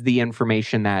what is the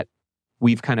information that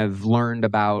we've kind of learned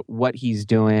about what he's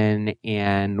doing,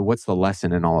 and what's the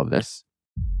lesson in all of this?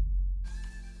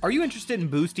 Are you interested in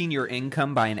boosting your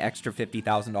income by an extra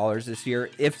 $50,000 this year?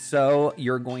 If so,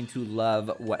 you're going to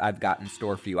love what I've got in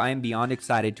store for you. I am beyond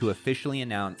excited to officially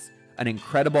announce an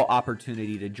incredible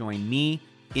opportunity to join me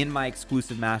in my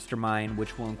exclusive mastermind,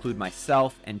 which will include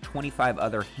myself and 25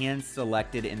 other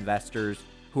hand-selected investors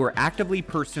who are actively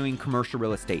pursuing commercial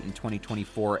real estate in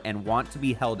 2024 and want to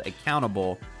be held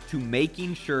accountable to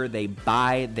making sure they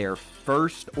buy their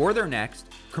first or their next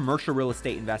commercial real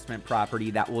estate investment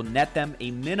property that will net them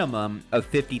a minimum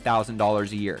of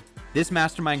 $50,000 a year. This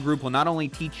mastermind group will not only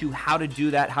teach you how to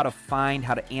do that, how to find,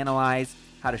 how to analyze,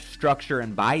 how to structure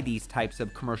and buy these types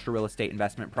of commercial real estate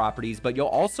investment properties, but you'll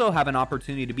also have an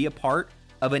opportunity to be a part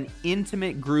of an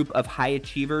intimate group of high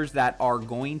achievers that are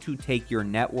going to take your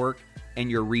network and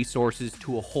your resources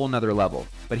to a whole nother level.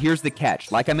 But here's the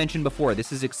catch. Like I mentioned before,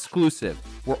 this is exclusive.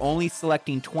 We're only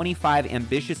selecting 25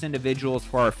 ambitious individuals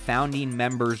for our founding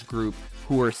members group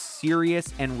who are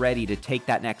serious and ready to take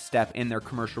that next step in their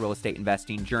commercial real estate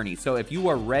investing journey. So if you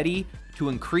are ready to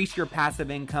increase your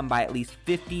passive income by at least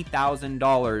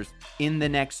 $50,000 in the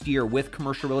next year with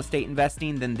commercial real estate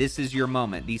investing, then this is your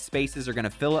moment. These spaces are going to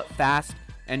fill up fast.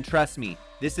 And trust me,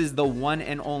 this is the one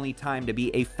and only time to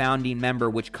be a founding member,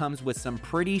 which comes with some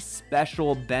pretty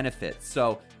special benefits.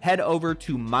 So head over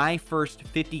to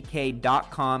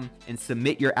myfirst50k.com and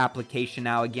submit your application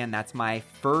now. Again, that's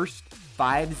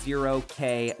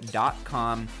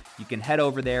myfirst50k.com. You can head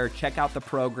over there, check out the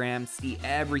program, see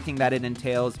everything that it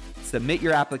entails, submit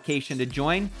your application to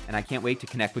join, and I can't wait to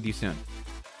connect with you soon.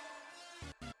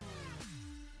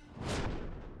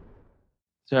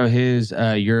 So his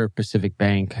Europe Pacific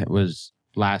Bank was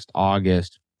last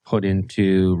August put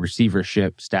into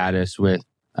receivership status with,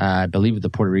 I believe, the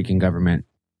Puerto Rican government.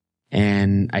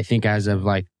 And I think as of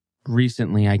like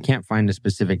recently, I can't find a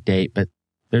specific date, but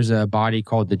there's a body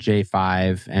called the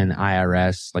J5 and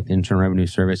IRS, like the Internal Revenue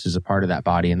Service, is a part of that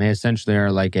body. And they essentially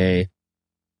are like a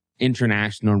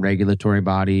international regulatory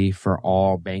body for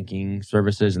all banking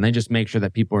services. And they just make sure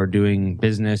that people are doing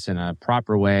business in a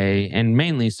proper way, and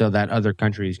mainly so that other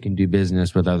countries can do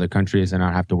business with other countries and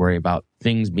not have to worry about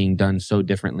things being done so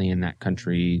differently in that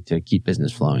country to keep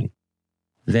business flowing.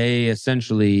 They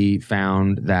essentially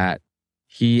found that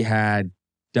he had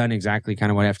done exactly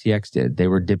kind of what FTX did. They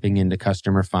were dipping into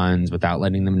customer funds without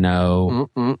letting them know.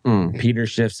 Peter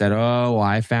Schiff said, oh, well,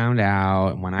 I found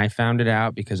out. And when I found it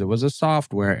out, because it was a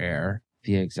software error,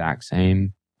 the exact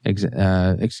same excuse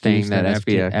that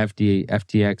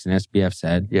FTX and SBF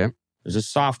said. Yeah. It was a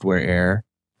software error.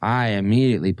 I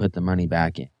immediately put the money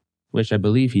back in, which I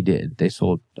believe he did. They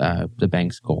sold the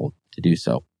bank's gold to do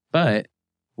so. But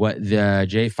what the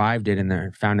J5 did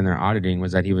found in their auditing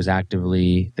was that he was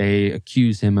they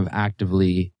accused him of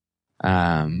actively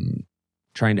trying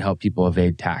to help people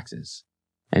evade taxes.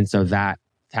 And so that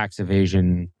tax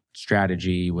evasion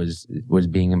strategy was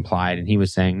being implied. And he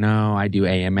was saying, no, I do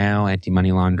AML,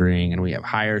 anti-money laundering, and we have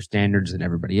higher standards than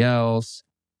everybody else.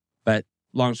 But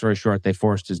long story short, they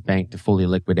forced his bank to fully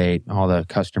liquidate. All the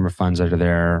customer funds that are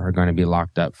there are going to be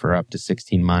locked up for up to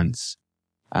 16 months.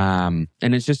 And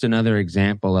it's just another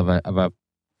example of a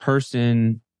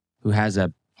person who has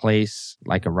a place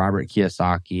like a Robert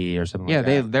Kiyosaki or something like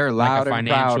that. Yeah, they're loud like and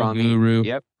proud on guru.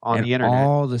 On the internet.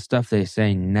 All the stuff they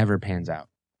say never pans out.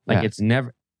 Like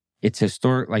it's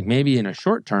historic, like maybe in a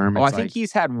short term. I think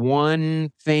he's had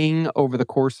one thing over the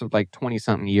course of like 20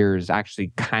 something years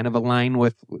actually kind of align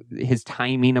with his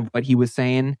timing of what he was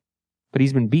saying. But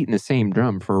he's been beating the same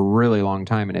drum for a really long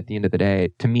time. And at the end of the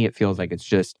day, to me, it feels like it's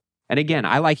just, and again,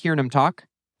 I like hearing him talk,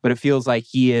 but it feels like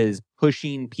he is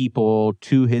pushing people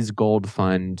to his gold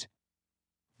fund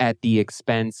at the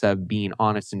expense of being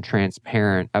honest and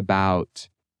transparent about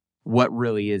what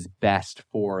really is best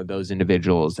for those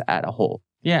individuals at a whole.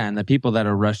 Yeah, and the people that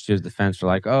are rushed to his defense are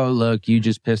like, oh, look, you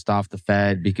just pissed off the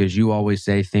Fed because you always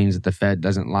say things that the Fed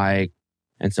doesn't like.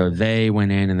 And so they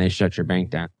went in and they shut your bank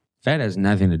down. Fed has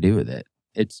nothing to do with it.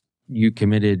 It's you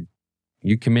committed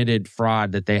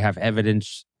fraud that they have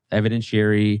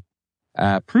evidentiary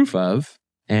proof of,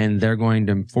 and they're going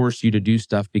to force you to do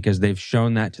stuff because they've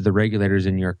shown that to the regulators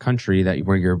in your country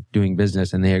where you're doing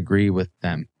business, and they agree with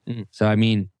them. So, I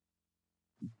mean,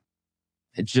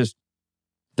 it's just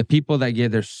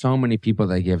there's so many people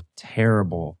that give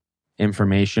terrible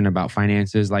information about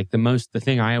finances. Like the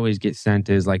thing I always get sent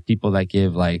is like people that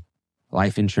give like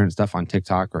life insurance stuff on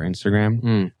TikTok or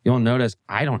Instagram. You'll notice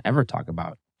I don't ever talk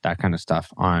about that kind of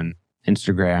stuff on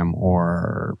Instagram,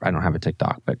 or I don't have a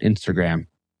TikTok, but Instagram.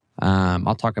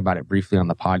 I'll talk about it briefly on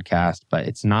the podcast, but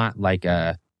it's not like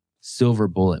a silver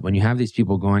bullet. When you have these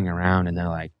people going around and they're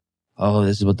like, oh,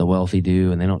 this is what the wealthy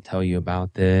do, and they don't tell you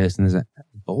about this, and there's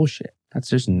bullshit. That's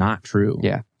just not true.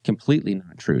 Yeah. Completely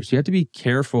not true. So you have to be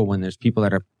careful when there's people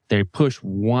they push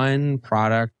one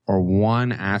product or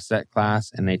one asset class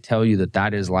and they tell you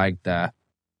that is like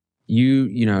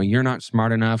you're not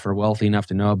smart enough or wealthy enough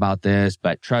to know about this,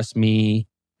 but trust me,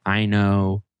 I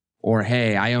know. Or,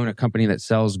 hey, I own a company that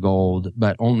sells gold,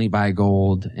 but only buy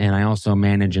gold. And I also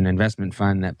manage an investment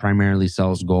fund that primarily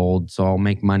sells gold. So I'll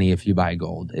make money if you buy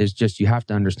gold. It's just, you have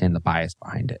to understand the bias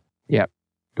behind it. Yep.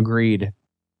 Agreed.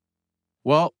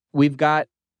 Well, we've got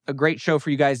a great show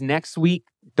for you guys next week.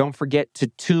 Don't forget to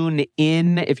tune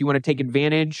in if you want to take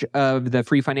advantage of the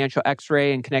free financial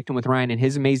x-ray and connecting with Ryan and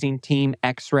his amazing team,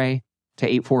 X-ray, to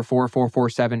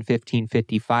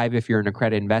 844-447-1555. If you're an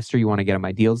accredited investor, you want to get on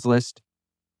my deals list.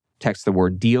 Text the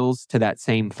word deals to that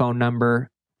same phone number.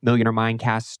 Millionaire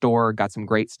Mindcast store. Got some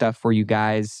great stuff for you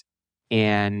guys.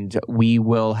 And we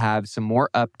will have some more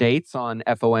updates on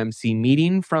FOMC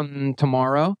meeting from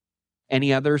tomorrow.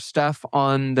 Any other stuff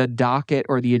on the docket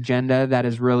or the agenda that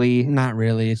is really... Not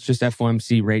really. It's just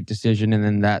FOMC rate decision. And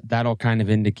then that'll kind of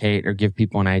indicate or give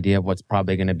people an idea of what's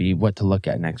probably going to be what to look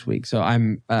at next week. So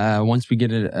I'm once we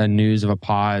get a news of a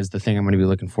pause, the thing I'm going to be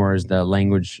looking for is the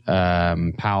language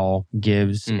Powell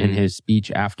gives in his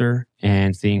speech after,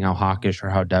 and seeing how hawkish or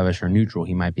how dovish or neutral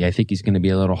he might be. I think he's going to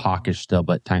be a little hawkish still,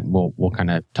 but we'll kind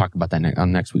of talk about that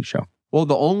on next week's show. Well,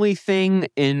 the only thing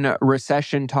in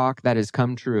recession talk that has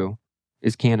come true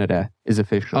is Canada is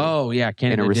officially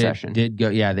Canada in a recession. Did go.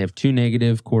 Yeah, they have 2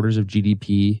 negative quarters of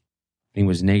GDP. I think it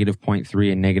was negative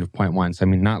 0.3 and negative 0.1. So, I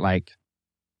mean, not like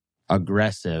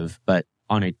aggressive, but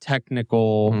on a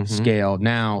technical scale.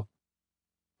 Now,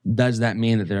 does that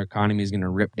mean that their economy is going to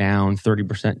rip down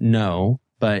 30%? No.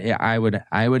 But I would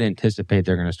anticipate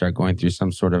they're going to start going through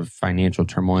some sort of financial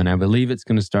turmoil, and I believe it's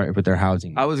going to start with their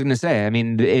housing. I was going to say, I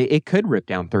mean, it could rip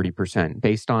down 30%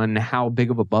 based on how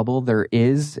big of a bubble there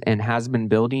is and has been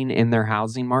building in their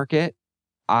housing market.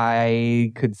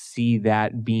 I could see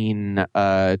that being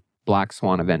a black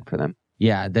swan event for them.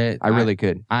 Yeah, I really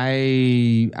could.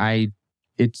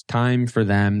 It's time for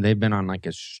them. They've been on like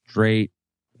a straight,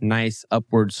 nice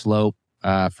upward slope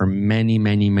for many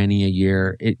a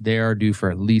year. They are due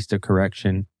for at least a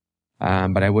correction.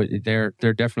 But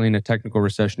they're definitely in a technical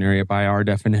recession area by our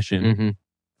definition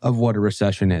of what a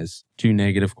recession is. 2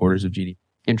 negative quarters of GDP.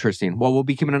 Interesting. Well, we'll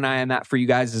be keeping an eye on that for you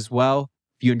guys as well.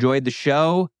 If you enjoyed the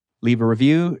show, leave a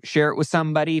review, share it with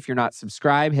somebody. If you're not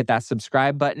subscribed, hit that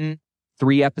subscribe button.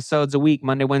 3 episodes a week,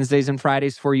 Monday, Wednesdays, and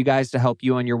Fridays for you guys to help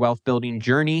you on your wealth building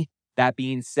journey. That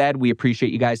being said, we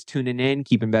appreciate you guys tuning in.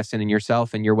 Keep investing in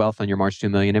yourself and your wealth on your March to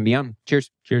 $1 million and beyond. Cheers.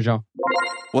 Cheers, y'all.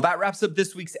 Well, that wraps up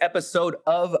this week's episode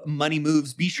of Money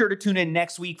Moves. Be sure to tune in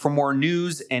next week for more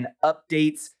news and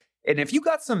updates. And if you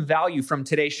got some value from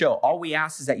today's show, all we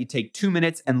ask is that you take 2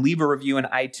 minutes and leave a review in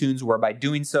iTunes, where by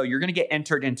doing so, you're going to get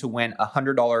entered in to win a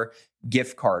 $100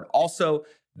 gift card. Also,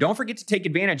 don't forget to take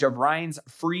advantage of Ryan's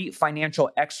free financial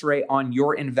x-ray on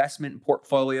your investment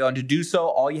portfolio. And to do so,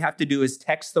 all you have to do is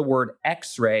text the word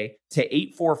x-ray to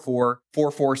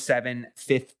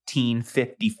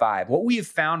 844-447-1555. What we have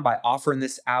found by offering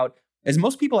this out is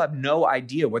most people have no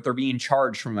idea what they're being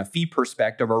charged from a fee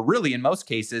perspective, or really in most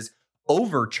cases,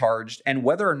 overcharged, and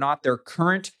whether or not their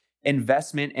current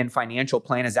investment and financial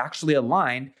plan is actually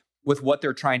aligned with what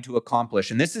they're trying to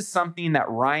accomplish. And this is something that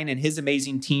Ryan and his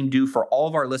amazing team do for all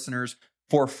of our listeners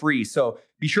for free. So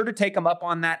be sure to take them up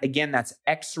on that. Again, that's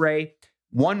X-Ray,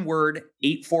 one word,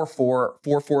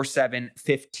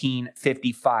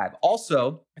 844-447-1555.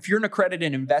 Also, if you're an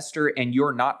accredited investor and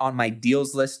you're not on my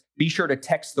deals list, be sure to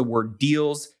text the word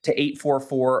deals to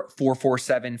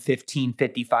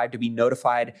 844-447-1555 to be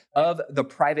notified of the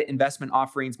private investment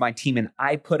offerings my team and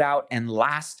I put out. And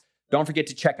last, don't forget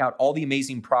to check out all the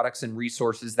amazing products and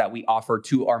resources that we offer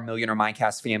to our Millionaire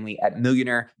Mindcast family at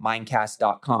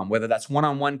millionairemindcast.com. Whether that's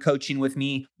one-on-one coaching with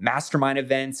me, mastermind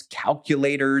events,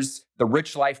 calculators, the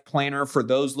Rich Life Planner for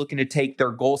those looking to take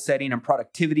their goal setting and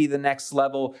productivity to the next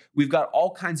level. We've got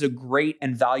all kinds of great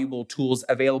and valuable tools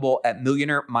available at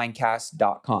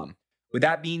millionairemindcast.com. With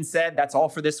that being said, that's all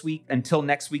for this week. Until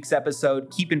next week's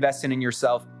episode, keep investing in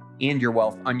yourself and your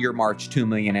wealth on your march to $1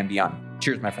 million and beyond.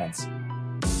 Cheers, my friends.